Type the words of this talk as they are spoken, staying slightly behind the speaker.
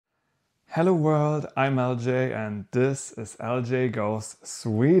Hello world, I'm LJ and this is LJ Goes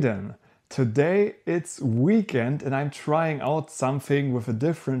Sweden. Today it's weekend and I'm trying out something with a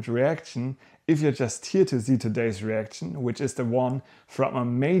different reaction. If you're just here to see today's reaction, which is the one from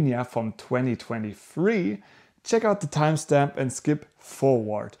Armenia from 2023, check out the timestamp and skip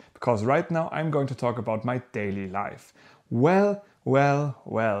forward, because right now I'm going to talk about my daily life. Well.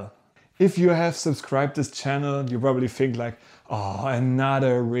 If you have subscribed this channel, you probably think like, oh,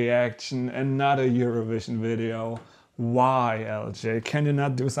 another reaction, another Eurovision video. Why, LJ? Can you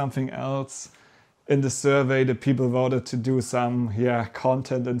not do something else? In the survey, the people voted to do some,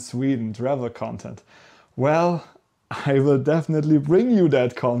 content in Sweden, travel content. Well, I will definitely bring you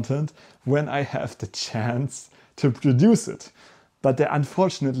that content when I have the chance to produce it. But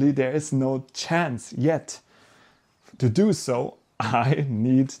unfortunately, there is no chance yet. To do so, I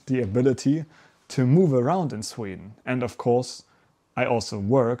need the ability to move around in Sweden. And of course, I also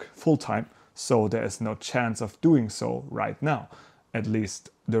work full-time, so there is no chance of doing so right now, at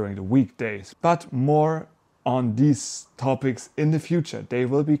least during the weekdays. But more on these topics in the future, they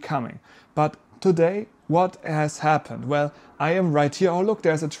will be coming. But today, what has happened? Well, I am right here. Oh, look,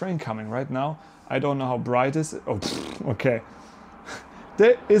 there's a train coming right now. I don't know how bright is it. Oh, okay.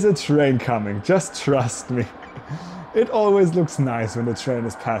 There is a train coming, just trust me. It always looks nice when the train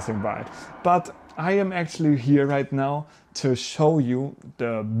is passing by. But I am actually here right now to show you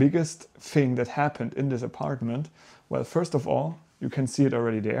the biggest thing that happened in this apartment. Well, first of all, you can see it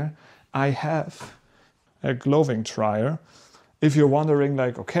already there. I have a clothing dryer. If you're wondering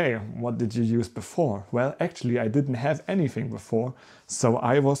like, okay, what did you use before? Well, actually, I didn't have anything before. So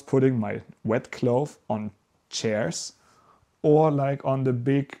I was putting my wet clothes on chairs or like on the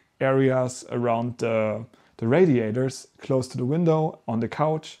big areas around the radiators close to the window, on the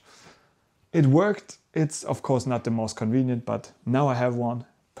couch. It worked. It's of course not the most convenient, but now I have one.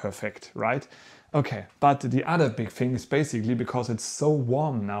 Perfect, right? Okay, but the other big thing is basically because it's so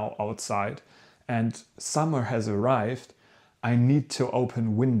warm now outside and summer has arrived, I need to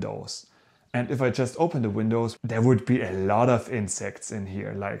open windows. And if I just open the windows, there would be a lot of insects in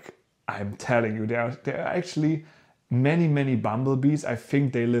here. Like I'm telling you, there are actually many bumblebees. I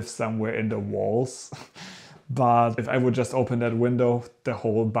think they live somewhere in the walls. But if I would just open that window, the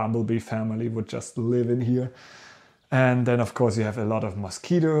whole bumblebee family would just live in here. And then of course you have a lot of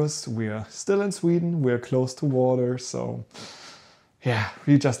mosquitoes. We're still in Sweden, we're close to water, so yeah,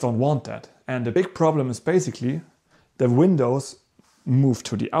 we just don't want that. And the big problem is basically the windows move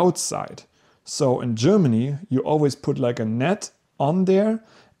to the outside. So in Germany, you always put like a net on there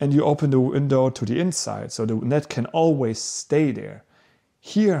and you open the window to the inside. So the net can always stay there.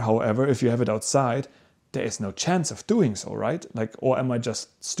 Here, however, if you have it outside, there is no chance of doing so, right? Like, or am I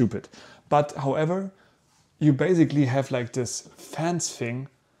just stupid? But however, you basically have like this fence thing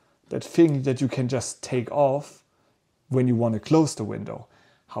that you can just take off when you want to close the window.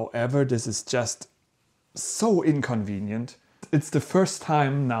 However, this is just so inconvenient. It's the first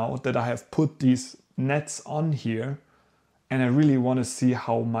time now that I have put these nets on here and I really want to see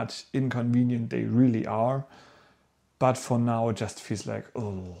how much inconvenient they really are. But for now, it just feels like,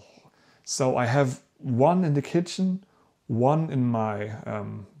 oh. So I have one in the kitchen, one in my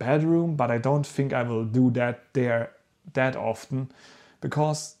bedroom, but I don't think I will do that there that often,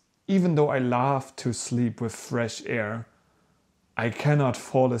 because even though I love to sleep with fresh air, I cannot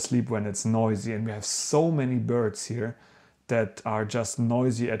fall asleep when it's noisy, and we have so many birds here that are just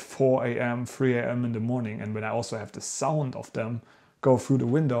noisy at 4 a.m., 3 a.m. in the morning, and when I also have the sound of them go through the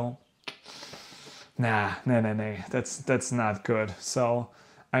window, nah, that's not good. So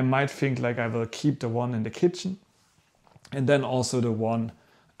I might think like I will keep the one in the kitchen and then also the one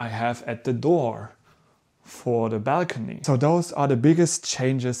I have at the door for the balcony. So those are the biggest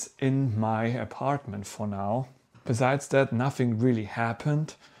changes in my apartment for now. Besides that, nothing really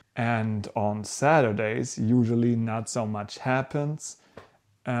happened. And on Saturdays, usually not so much happens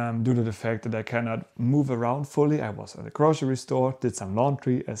due to the fact that I cannot move around fully. I was at the grocery store, did some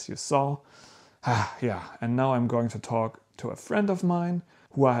laundry, as you saw. And now I'm going to talk to a friend of mine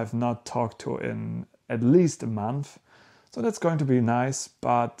who I have not talked to in at least a month. So that's going to be nice,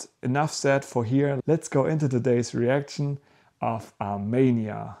 but enough said for here. Let's go into today's reaction of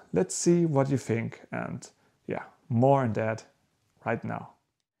Armenia. Let's see what you think, and more on that right now.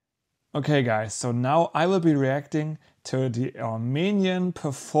 Okay guys, so now I will be reacting to the Armenian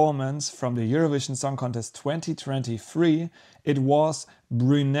performance from the Eurovision Song Contest 2023. It was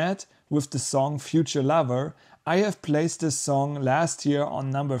Brunette with the song Future Lover. I have placed this song last year on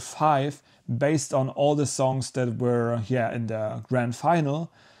number 5 based on all the songs that were in the grand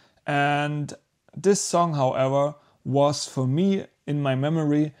final. And this song, however, was for me, in my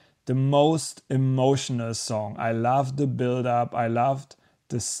memory, the most emotional song. I loved the build-up, I loved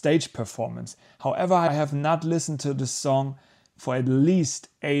the stage performance. However, I have not listened to this song for at least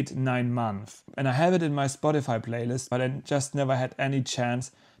 8-9 months. And I have it in my Spotify playlist, but I just never had any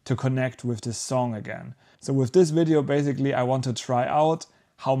chance to connect with this song again. So with this video, basically, I want to try out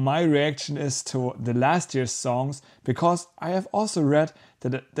how my reaction is to the last year's songs, because I have also read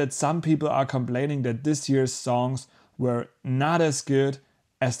that some people are complaining that this year's songs were not as good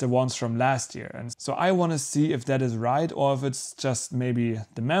as the ones from last year. And so I want to see if that is right or if it's just maybe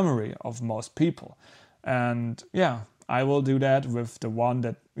the memory of most people. And yeah, I will do that with the one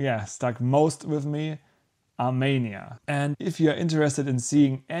that stuck most with me, Armenia. And if you're interested in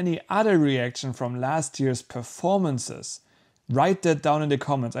seeing any other reaction from last year's performances, write that down in the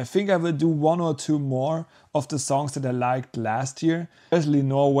comments. I think I will do 1 or 2 more of the songs that I liked last year, especially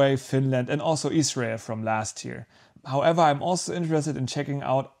Norway, Finland, and also Israel from last year. However, I'm also interested in checking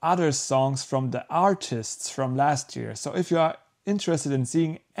out other songs from the artists from last year. So if you are interested in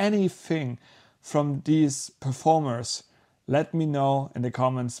seeing anything from these performers, let me know in the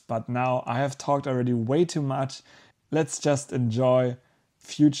comments. But now I have talked already way too much. Let's just enjoy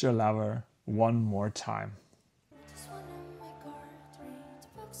Future Lover one more time.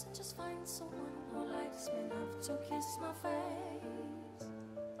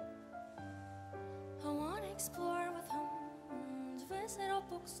 Explore with him, visit all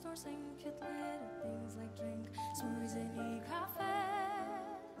bookstores and cute little things like drink smoothies and eat cafe.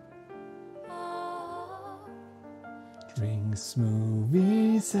 Oh. Drink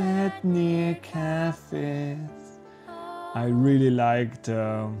smoothies at near cafes. I really liked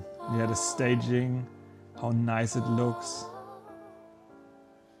the staging, how nice it looks.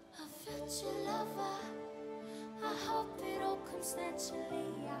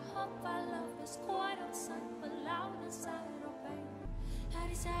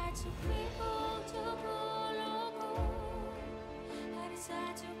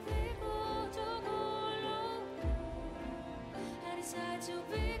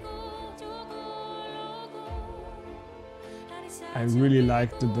 I really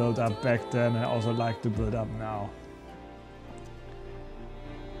liked the build-up back then, I also like the build-up now.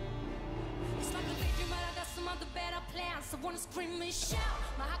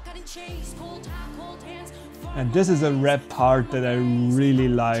 And this is a rap part that I really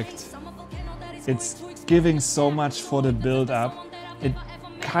liked. It's giving so much for the build-up. It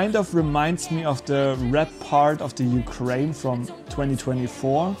kind of reminds me of the rap part of the Ukraine from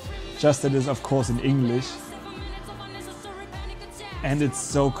 2024, just that it is of course in English. And it's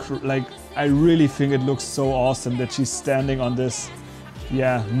so, I really think it looks so awesome that she's standing on this,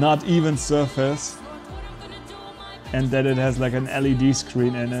 not even surface. And that it has like an LED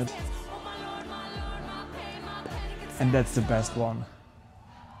screen in it. And that's the best one.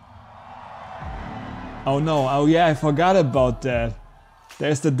 Oh no, I forgot about that.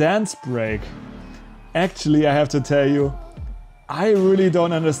 There's the dance break. Actually, I have to tell you, I really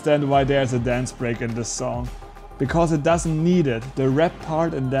don't understand why there's a dance break in this song. Because it doesn't need it. The rap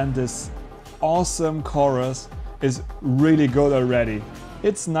part and then this awesome chorus is really good already.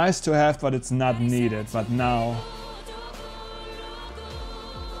 It's nice to have, but it's not needed. But now...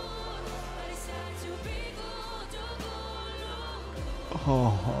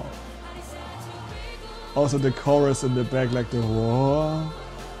 Oh. Also the chorus in the back, like the whoa.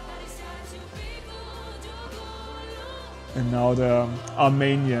 And now the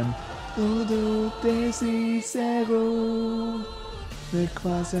Armenian.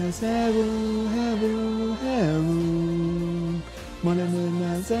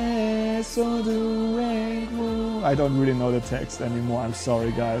 I don't really know the text anymore, I'm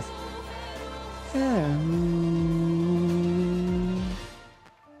sorry guys.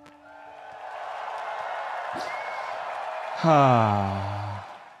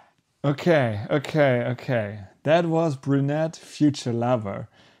 Okay. That was Brunette, Future Lover.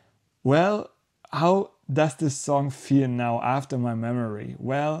 Well, how does this song feel now after my memory?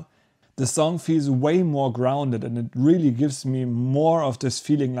 Well, the song feels way more grounded and it really gives me more of this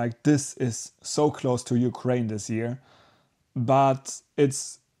feeling like this is so close to Ukraine this year. But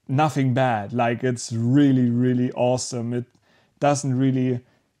it's nothing bad, like it's really, really awesome. It doesn't really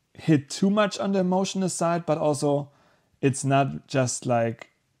hit too much on the emotional side, but also it's not just like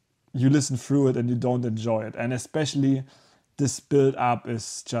you listen through it and you don't enjoy it. And especially this build up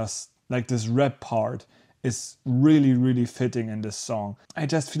is just like this rap part is really, really fitting in this song. I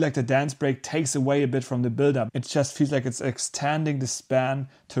just feel like the dance break takes away a bit from the build up. It just feels like it's extending the span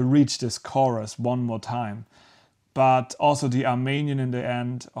to reach this chorus one more time. But also the Armenian in the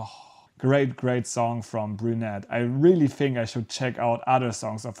end, great song from Brunette. I really think I should check out other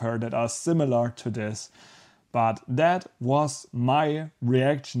songs of her that are similar to this. But that was my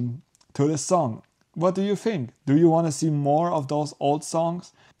reaction to the song. What do you think? Do you want to see more of those old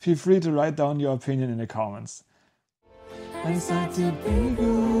songs? Feel free to write down your opinion in the comments. I decided to be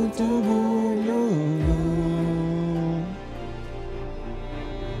good, to good.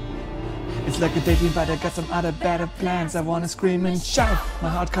 It's like a daydream, but I got some other better plans. I wanna scream and shout. My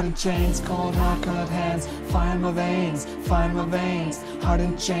heart caught in chains, cold hard colored hands. Fire in my veins, heart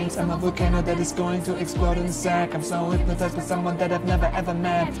in chains. I'm a volcano that is going to explode in a sec. I'm so hypnotized by someone that I've never ever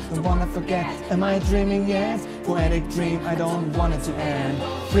met. Don't wanna forget, am I dreaming yet? Poetic dream, I don't want it to end.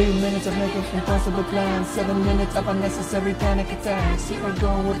 3 minutes of making impossible plans, 7 minutes of unnecessary panic attacks. Here I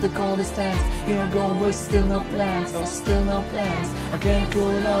go with the coldest hands. Here I go with still no plans, oh still no plans. I can't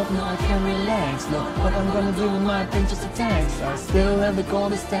cool off, no I can't relax. Look what I'm gonna do with my pinches attacks. I still have the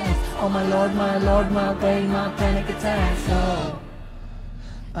coldest hands. Oh my lord, my pain, my panic attacks. Oh,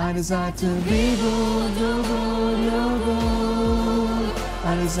 I decide to be good, do good, do good.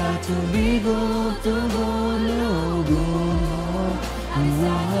 I decide to be good, do good, do good. I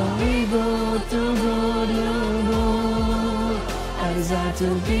wanna be good, do good, do good. I decide to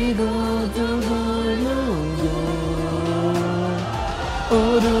be good, do good, do good.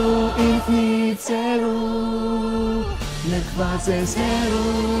 O du infiniteru, nek faces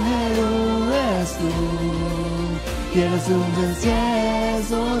heru es tu. Quieres un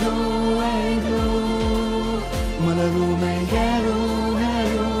yes, o du en tu. Malaru men heru,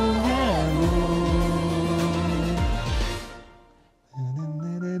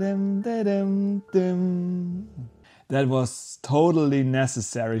 That was totally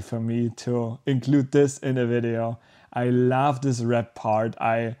necessary for me to include this in a video. I love this rap part.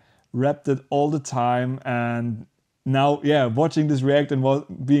 I rapped it all the time, and now, yeah, watching this react and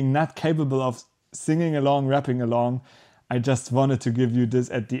being not capable of singing along, rapping along, I just wanted to give you this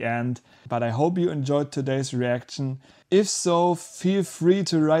at the end. But I hope you enjoyed today's reaction. If so, feel free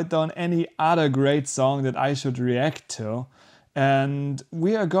to write down any other great song that I should react to. And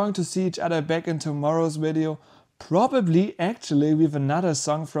we are going to see each other back in tomorrow's video. Probably actually with another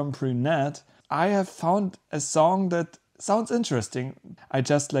song from Brunette. I have found a song that sounds interesting. I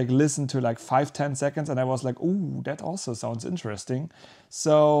just listened to 5-10 seconds and I was like, ooh, that also sounds interesting.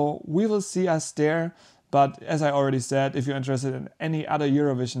 So we will see us there. But as I already said, if you're interested in any other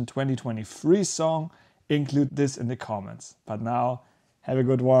Eurovision 2023 song, include this in the comments. But now, have a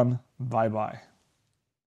good one. Bye bye.